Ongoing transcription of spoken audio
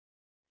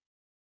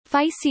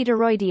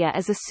Physeteridae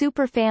is a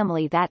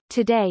superfamily that,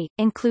 today,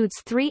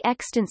 includes 3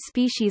 extant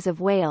species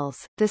of whales,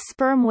 the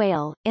sperm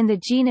whale, in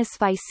the genus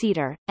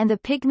Physeter, and the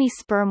pygmy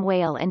sperm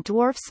whale and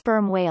dwarf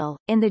sperm whale,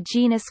 in the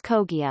genus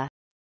Kogia.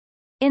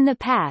 In the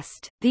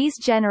past, these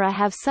genera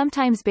have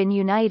sometimes been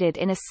united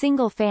in a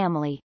single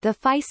family, the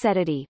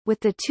Physeteridae, with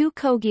the 2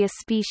 Kogia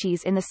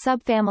species in the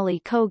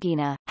subfamily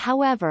Kogina.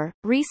 However,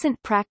 recent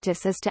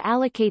practice is to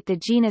allocate the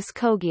genus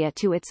Kogia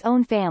to its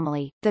own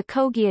family, the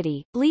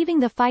Kogiidae, leaving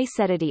the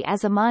Physeteridae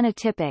as a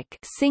monotypic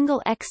single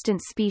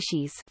extant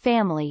species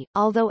family,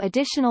 although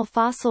additional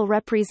fossil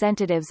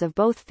representatives of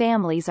both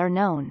families are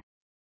known.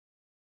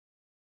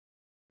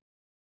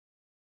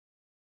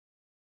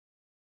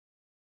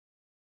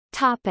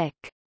 Topic.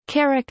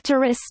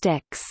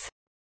 Characteristics.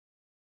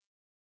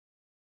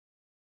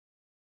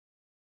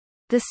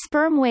 The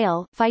sperm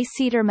whale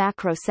Physeter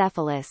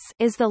macrocephalus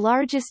is the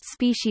largest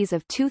species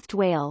of toothed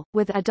whale,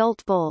 with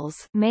adult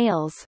bulls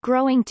males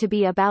growing to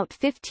be about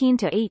 15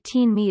 to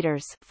 18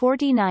 meters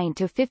 49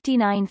 to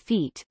 59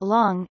 feet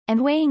long,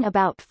 and weighing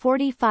about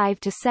 45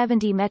 to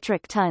 70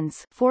 metric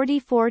tons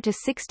 44 to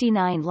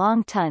 69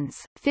 long tons,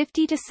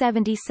 50 to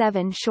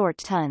 77 short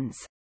tons.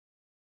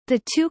 The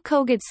 2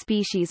 Kogid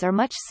species are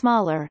much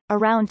smaller,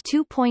 around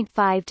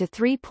 2.5 to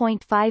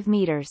 3.5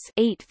 meters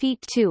 8 feet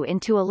 2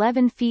 into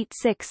 11 feet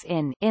 6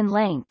 in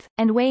length,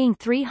 and weighing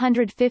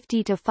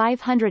 350 to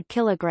 500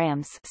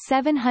 kilograms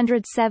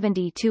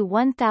 770 to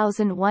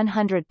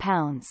 1,100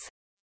 pounds.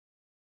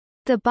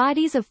 The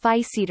bodies of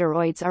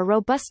Physeteroids are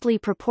robustly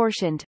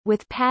proportioned,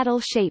 with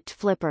paddle-shaped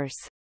flippers.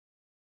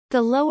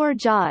 The lower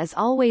jaw is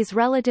always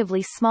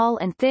relatively small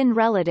and thin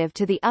relative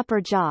to the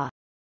upper jaw.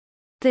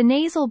 The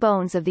nasal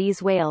bones of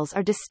these whales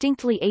are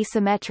distinctly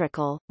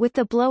asymmetrical, with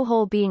the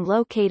blowhole being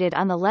located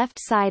on the left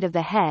side of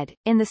the head.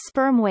 In the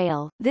sperm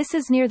whale, this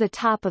is near the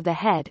top of the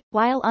head,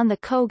 while on the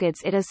Kogids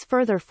it is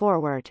further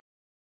forward.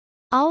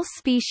 All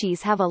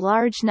species have a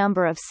large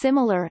number of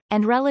similar,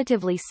 and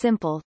relatively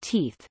simple,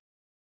 teeth.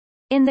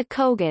 In the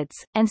Kogids,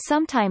 and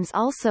sometimes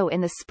also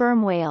in the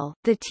sperm whale,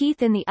 the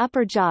teeth in the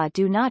upper jaw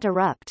do not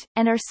erupt,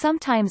 and are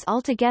sometimes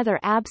altogether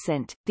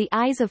absent. The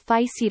eyes of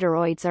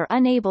Physeteroids are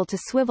unable to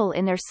swivel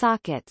in their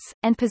sockets,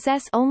 and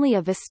possess only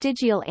a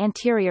vestigial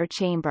anterior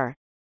chamber.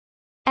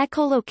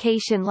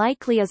 Echolocation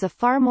likely is a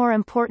far more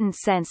important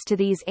sense to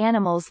these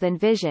animals than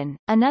vision.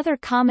 Another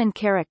common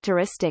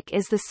characteristic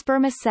is the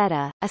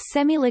spermaceta, a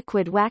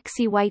semiliquid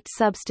waxy white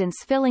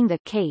substance filling the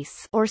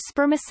case or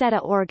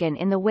spermaceta organ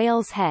in the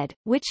whale's head,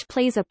 which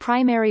plays a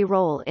primary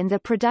role in the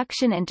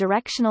production and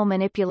directional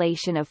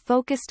manipulation of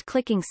focused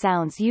clicking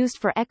sounds used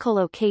for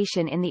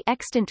echolocation in the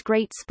extant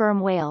great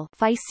sperm whale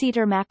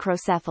Physeter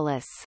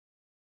macrocephalus.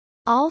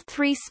 All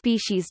 3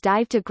 species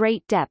dive to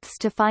great depths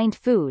to find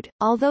food,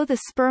 although the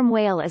sperm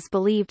whale is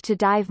believed to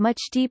dive much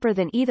deeper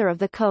than either of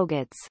the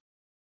Kogids.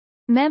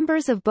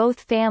 Members of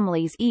both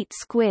families eat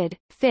squid,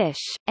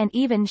 fish, and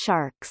even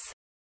sharks.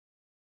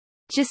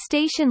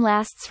 Gestation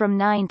lasts from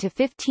 9 to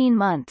 15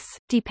 months,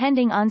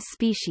 depending on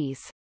species.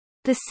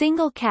 The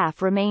single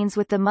calf remains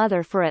with the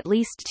mother for at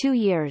least 2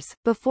 years,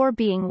 before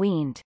being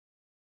weaned.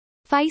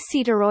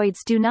 Physeteroids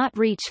do not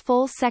reach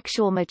full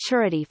sexual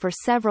maturity for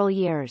several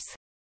years.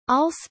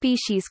 All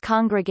species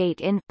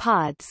congregate in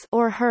pods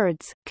or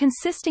herds,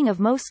 consisting of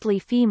mostly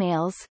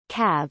females,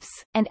 calves,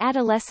 and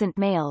adolescent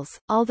males,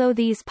 although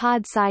these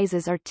pod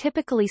sizes are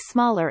typically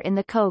smaller in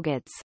the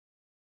Kogids.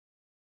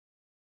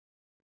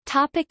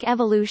 Topic.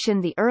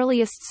 Evolution. The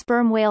earliest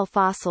sperm whale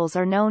fossils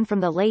are known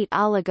from the late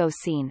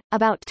Oligocene,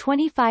 about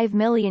 25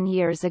 million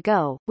years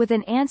ago, with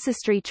an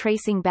ancestry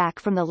tracing back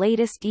from the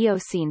latest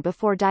Eocene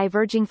before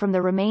diverging from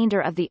the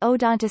remainder of the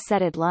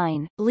Odontoceted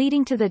line,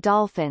 leading to the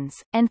dolphins,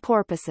 and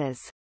porpoises.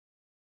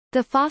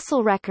 The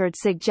fossil record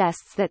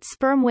suggests that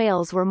sperm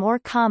whales were more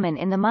common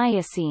in the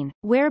Miocene,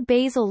 where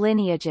basal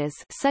lineages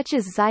such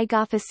as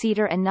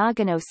Zygophyseter and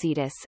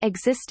Noganocetus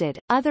existed.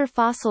 Other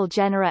fossil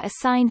genera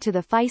assigned to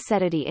the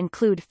Physeteridae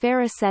include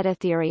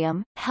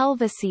Pherocetytherium,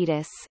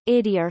 Helvecetus,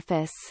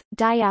 Idiorphus,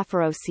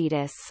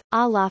 Diapharocetus,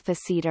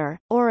 Alophyseter,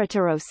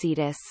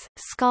 Orotorocetus,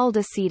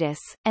 Scaldocetus,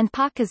 and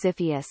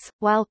Pachyziphius,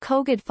 while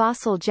Kogid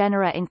fossil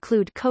genera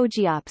include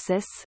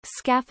Kogiopsis,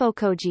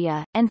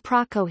 Scaphokogia, and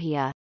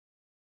Procohia.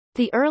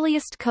 The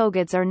earliest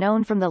Kogids are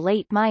known from the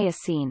late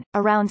Miocene,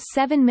 around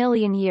 7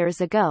 million years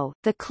ago.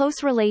 The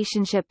close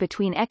relationship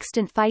between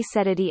extant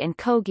Physeteridae and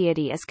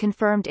Kogiidae is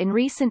confirmed in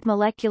recent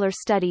molecular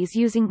studies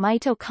using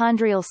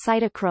mitochondrial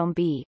cytochrome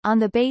B. On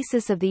the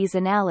basis of these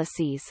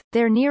analyses,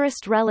 their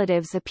nearest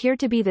relatives appear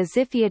to be the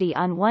Ziphiidae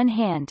on one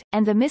hand,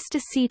 and the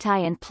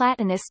Mystacetidae and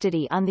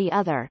Platanistidae on the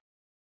other.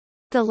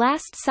 The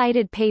last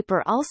cited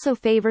paper also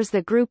favors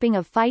the grouping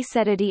of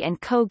Physeteridae and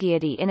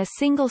Kogiidae in a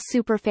single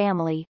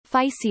superfamily,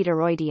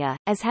 Physeteroidea,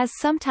 as has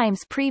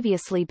sometimes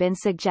previously been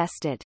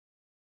suggested.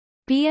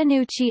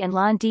 Bianucci and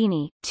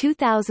Londini,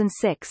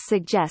 2006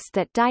 suggest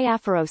that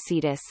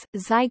Diapharocetus,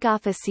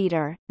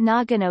 Zygophyseter,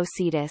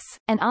 Noganocetus,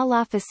 and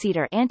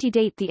Alophyseter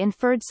antedate the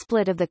inferred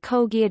split of the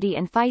Kogiidae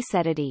and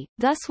Physeteridae,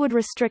 thus would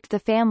restrict the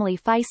family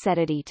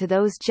Physeteridae to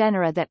those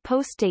genera that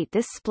postdate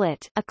this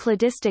split, a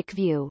cladistic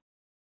view.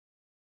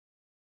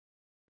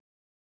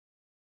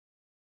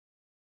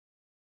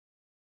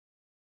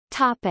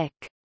 Topic.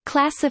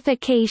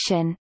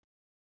 Classification.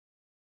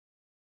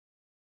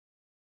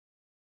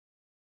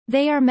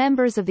 They are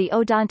members of the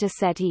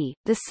Odontoceti,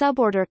 the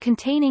suborder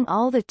containing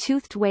all the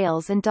toothed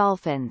whales and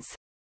dolphins.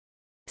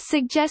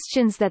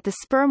 Suggestions that the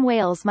sperm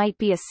whales might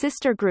be a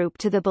sister group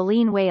to the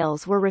baleen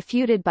whales were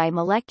refuted by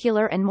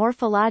molecular and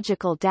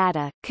morphological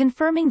data,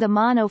 confirming the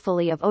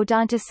monophily of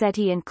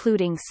Odontoceti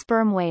including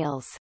sperm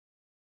whales.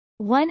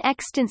 One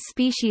extant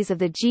species of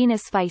the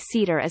genus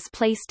Physeteridae is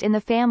placed in the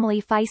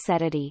family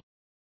Physeteridae.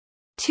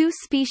 Two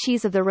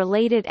species of the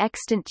related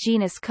extant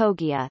genus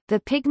Kogia, the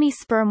pygmy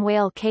sperm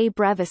whale K.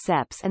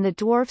 breviceps and the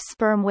dwarf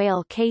sperm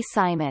whale K.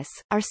 simus,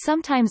 are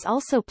sometimes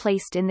also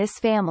placed in this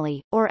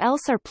family, or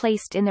else are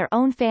placed in their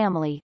own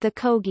family, the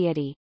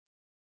Kogiidae.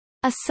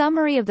 A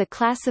summary of the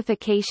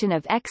classification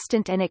of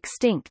extant and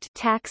extinct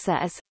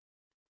taxa is: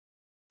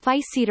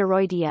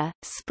 Physeteroidea,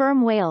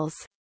 sperm whales;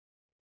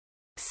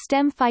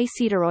 stem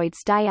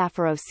Physeteroids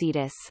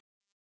diaphorocetus;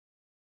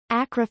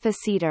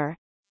 Acrophyseter;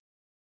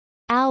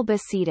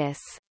 Albophysetus;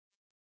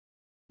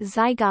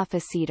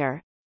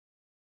 Zygophyseter;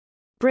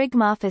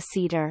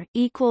 Brygmophyseter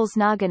equals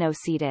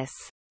Noganocetus;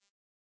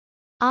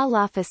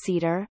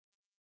 Alophyseter;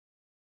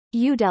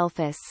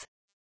 Eudelphus;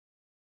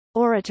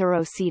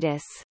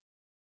 Orotorocetus;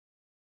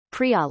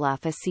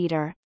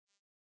 Prealophyseter;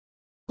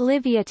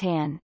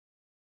 Livyatan;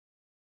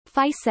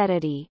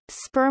 Physeteridae,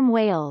 sperm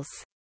whales;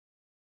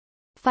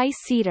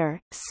 Physeter,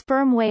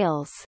 sperm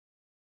whales;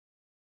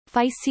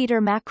 Physeter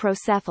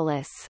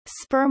macrocephalus,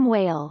 sperm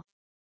whale;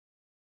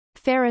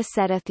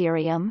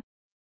 Pherecetotherium;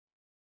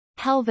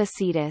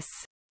 Helvocetus;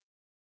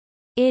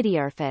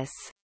 Idiorphus;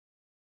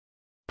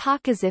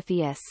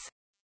 Pachyziphius;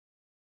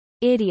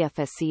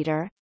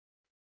 Idiophyseter;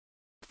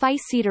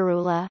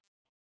 Physeterula;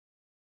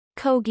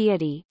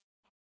 Kogiidae;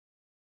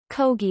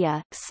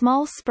 Kogia,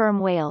 small sperm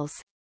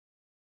whales;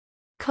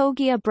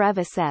 Kogia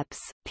breviceps,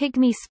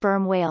 pygmy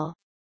sperm whale;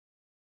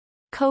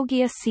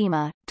 Kogia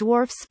sima,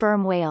 dwarf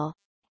sperm whale;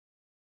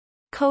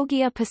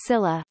 Kogia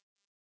pusilla;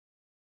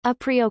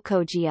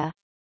 Apriokogia;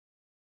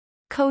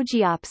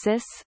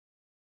 Kogiopsis;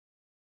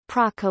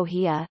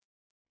 Procogia;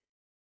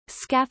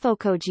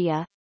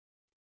 Scaphokogia;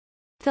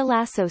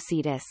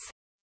 Thalassocetus.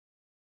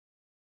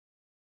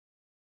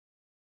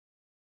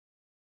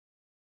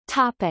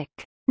 Topic.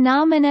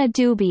 Nomina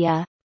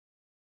dubia.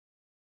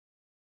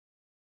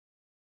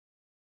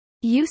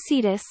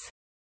 Eucetus,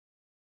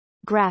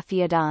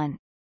 Graphiodon;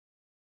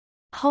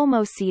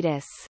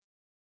 Homocetus;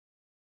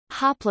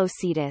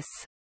 Hoplocetus;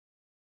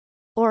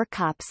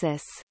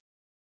 Orcopsis;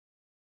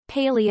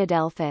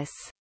 Paleodelphus;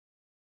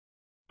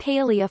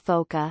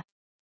 Paleophoca;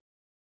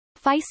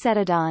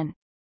 Physetodon;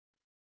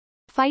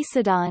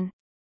 Physodon;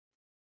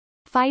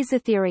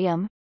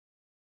 Physotherium;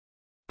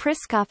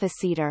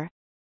 Priscophyseter;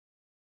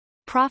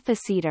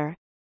 Prophyseter;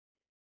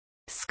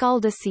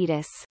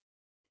 Scaldocetus;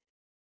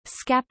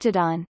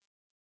 Scaptodon;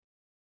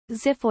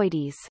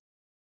 Xiphoides.